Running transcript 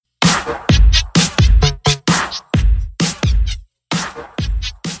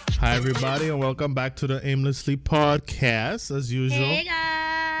Hi, everybody, and welcome back to the Aimlessly podcast. As usual, Hey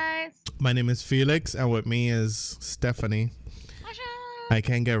guys. my name is Felix, and with me is Stephanie. I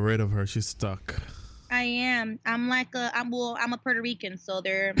can't get rid of her; she's stuck. I am. I'm a Puerto Rican, so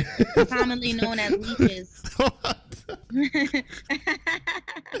they're commonly known as leeches. What?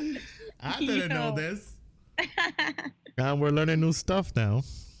 I didn't know this. And we're learning new stuff now.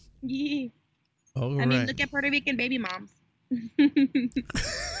 Yeah. All I right. mean, look at Puerto Rican baby moms.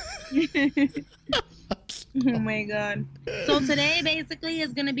 Oh my god. So today basically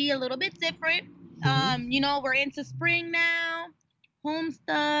is gonna be a little bit different. We're into spring now, home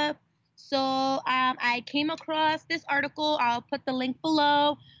stuff. So I came across this article. I'll put the link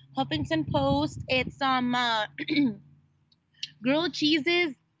below. Huffington Post. It's grilled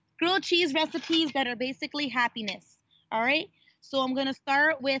cheese recipes that are basically happiness. All right. So I'm gonna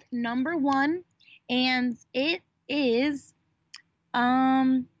start with number one, and it is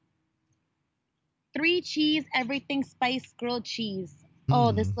 3-cheese everything spice grilled cheese.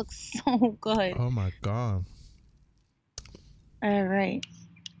 Oh, this looks so good. Oh my god. All right.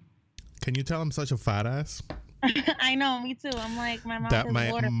 Can you tell I'm such a fat ass? I know, me too. I'm like, my mouth That is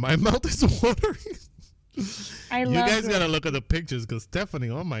my watering. my mouth is watering. I You love guys it. gotta look at the pictures, because Stephanie,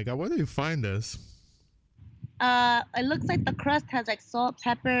 oh my god, where do you find this? It looks like the crust has like salt,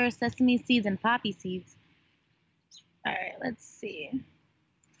 pepper, sesame seeds, and poppy seeds. All right, let's see.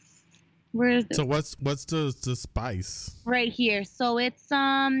 Where's the So what's the spice? right here? So it's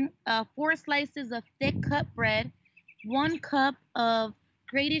 4 slices of thick cut bread, 1 cup of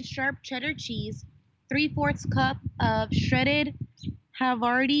grated sharp cheddar cheese, 3/4 cup of shredded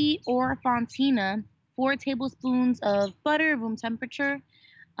Havarti or Fontina, 4 tablespoons of butter, room temperature,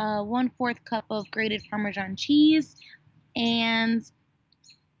 1/4 cup of grated Parmesan cheese, and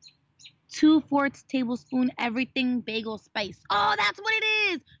 2/4 tablespoon everything bagel spice. Oh, that's what it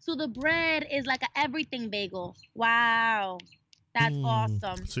is. So the bread is like an everything bagel. Wow, that's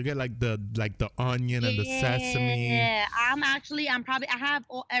awesome. So you get like the onion and the sesame. Yeah, I have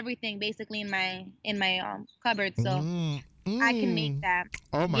everything basically in my cupboard, so I can make that.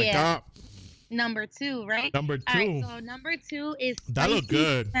 Oh my Yeah. god. Number 2, right? Number 2. All right, so number 2 is That look spicy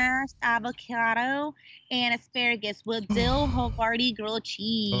good. smashed avocado and asparagus with dill Havarti grilled Oh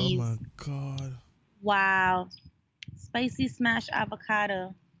cheese. my god. Wow. Spicy smashed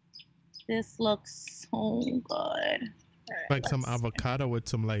avocado. This looks so good. All right, Like some let's- avocado with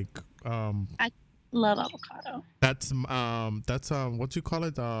some like Love avocado. that's what you call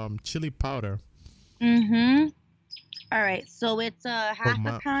it, chili powder. Mm-hmm. All right, so it's half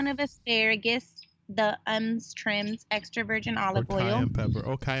my- a pound of asparagus, the ends trimmed, extra virgin Or olive oil. cayenne pepper.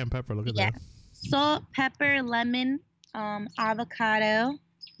 Oh, cayenne pepper. Look at Yeah. that. Salt, pepper, lemon, avocado.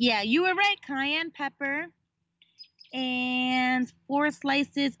 Yeah, you were right. Cayenne pepper. And 4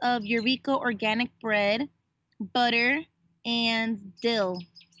 slices of Eureka organic bread, butter, and dill.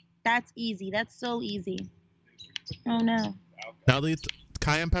 That's easy. That's so easy. Oh no. Now the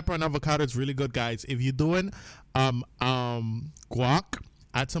cayenne pepper and avocado is really good, guys. If you're doing guac,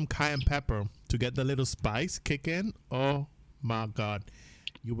 add some cayenne pepper to get the little spice kick in. Oh my god.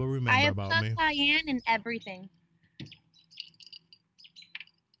 You will remember I have about put me. cayenne in everything.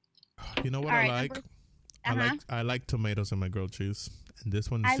 You know what All I right, like? Uh-huh. I like tomatoes in my grilled cheese. And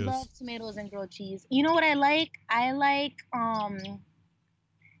this one is I just love tomatoes and grilled cheese. You know what I like? I like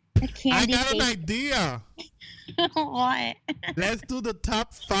the I candy got an bacon. idea. What? Let's do the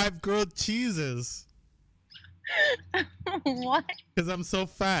top 5 grilled cheeses. What? Because I'm so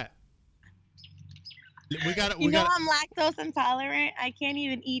fat. We got I'm lactose intolerant. I can't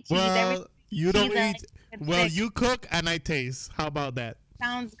even eat cheese. well, you don't cheese I eat. get Well, sick. you cook and I taste. How about that?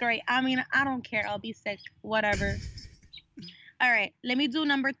 Sounds great. I mean, I don't care. I'll be sick. Whatever. All right. Let me do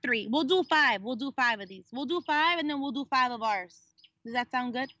number 3. We'll do 5. We'll do 5 of these. We'll do 5 and then we'll do 5 of ours. Does that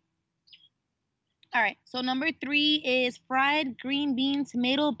sound good? All right. So number 3 is fried green bean,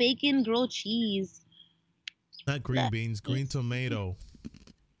 tomato, bacon, grilled cheese. Not green beans, green tomato.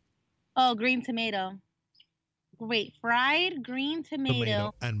 Oh, green tomato. Great. Fried green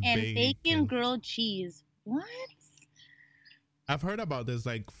tomato and bacon grilled cheese. What? I've heard about this,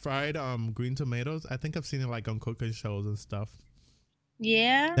 like fried green tomatoes. I think I've seen it like on cooking shows and stuff.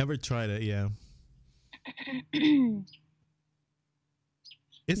 Yeah. Never tried it, yeah.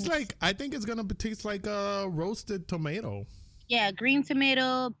 It's like, I think it's gonna taste like a roasted tomato. Yeah, green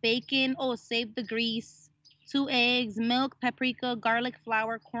tomato, bacon. Oh, save the grease. 2 eggs, milk, paprika, garlic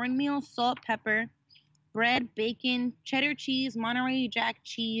flour, cornmeal, salt, pepper, bread, bacon, cheddar cheese, Monterey Jack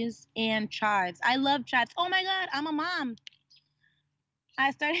cheese, and chives. I love chives. Oh my God, I'm a mom.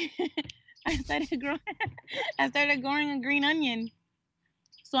 I started I started growing I started growing a green onion.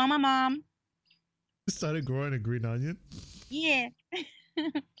 So I'm a mom. You started growing a green onion. Yeah.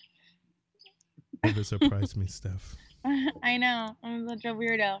 Never surprised me, Steph. I know. I'm such a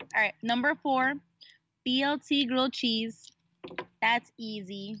weirdo. All right. Number 4, BLT grilled cheese. That's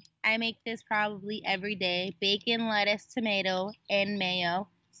easy. I make this probably every day. Bacon, lettuce, tomato, and mayo.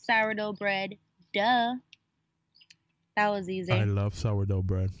 Sourdough bread. Duh. That was I easy. love sourdough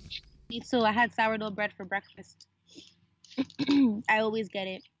bread. Me too. I had sourdough bread for breakfast. I always get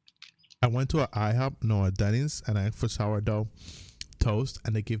it. I went to a Denny's, and I asked for sourdough toast,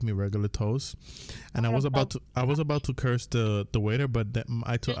 and they gave me regular toast. And I was about to curse the waiter, but then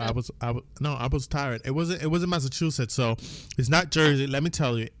I was tired. It wasn't Massachusetts, so it's not Jersey. Let me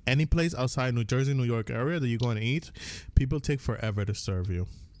tell you, any place outside New Jersey, New York area that you're going to eat, people take forever to serve you.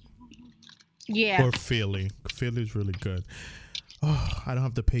 Yeah. Or Philly. Philly is really good. Oh, I don't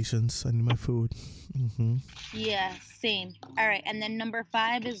have the patience. I need my food. Yeah, same. All right, and then number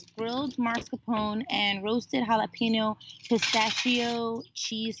 5 is grilled mascarpone and roasted jalapeno pistachio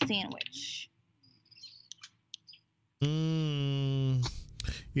cheese sandwich.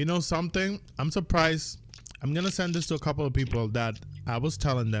 You know something? I'm surprised. I'm gonna send this to a couple of people that I was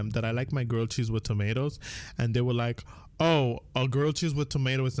telling them that I like my grilled cheese with tomatoes, and they were like, "Oh, a grilled cheese with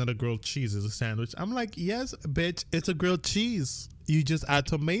tomato is not a grilled cheese; it's a sandwich." I'm like, "Yes, bitch, it's a grilled cheese. You just add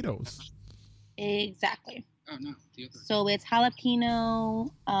tomatoes." Exactly. Oh no. So it's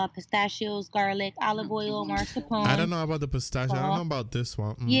jalapeno, pistachios, garlic, olive oil, mascarpone. I don't know about the pistachio. I don't know about this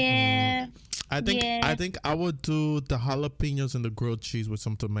one. Yeah. I think I would do the jalapenos and the grilled cheese with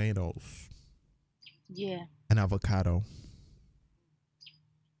some tomatoes. Yeah. And avocado.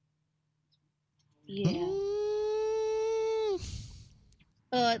 Yeah.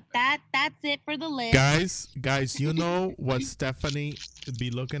 That's it for the list. Guys, you know what Stephanie be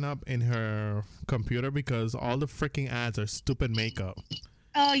looking up in her computer, because all the freaking ads are stupid makeup.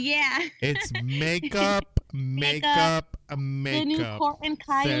 Oh yeah. It's makeup. The new Court and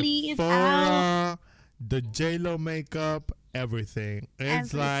Kylie Sephora, is out. The J-Lo makeup, everything.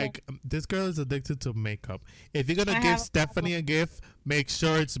 It's like, this girl is addicted to makeup. If you're gonna give Stephanie a gift, make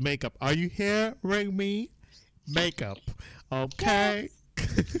sure it's makeup. Are you hearing me? Makeup. Okay.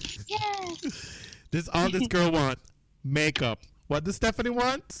 Yes. This all this girl wants. Makeup. What does Stephanie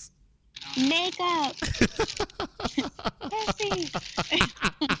want? Makeup.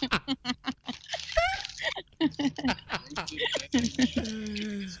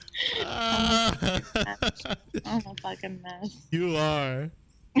 I'm a fucking mess. You are.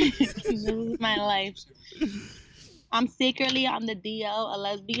 This is my life. I'm secretly on the DL a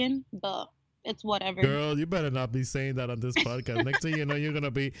lesbian, but it's whatever. Girl, you better not be saying that on this podcast. Next thing you know, you're gonna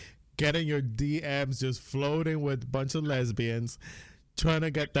be getting your DMs just floating with a bunch of lesbians trying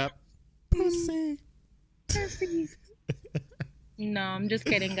to get that pussy. No, I'm just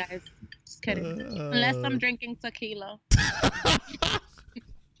kidding, guys. Just kidding. Unless I'm drinking tequila.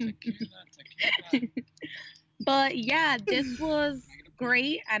 But yeah, this was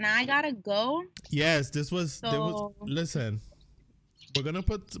great, and I gotta go. Yes, this was. Listen, we're gonna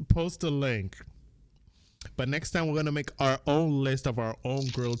post a link, but next time we're gonna make our own list of our own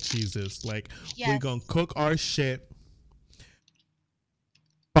grilled cheeses. Like, we're gonna cook our shit.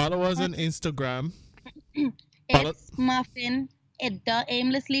 Follow us on Instagram. It's Muffin. It's the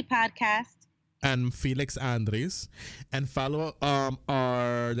Aimlessly Podcast. And Felix Andres, and follow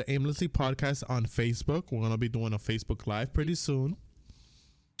the Aimlessly Podcast on Facebook. We're gonna be doing a Facebook Live pretty soon.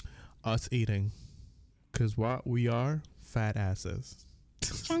 Us eating, cause what we are, fat asses.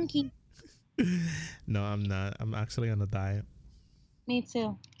 Chunky. No, I'm not. I'm actually on a diet. Me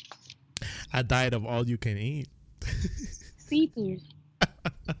too. A diet of all you can eat. Seafood.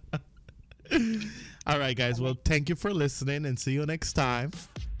 All right, guys. Well, thank you for listening, and see you next time.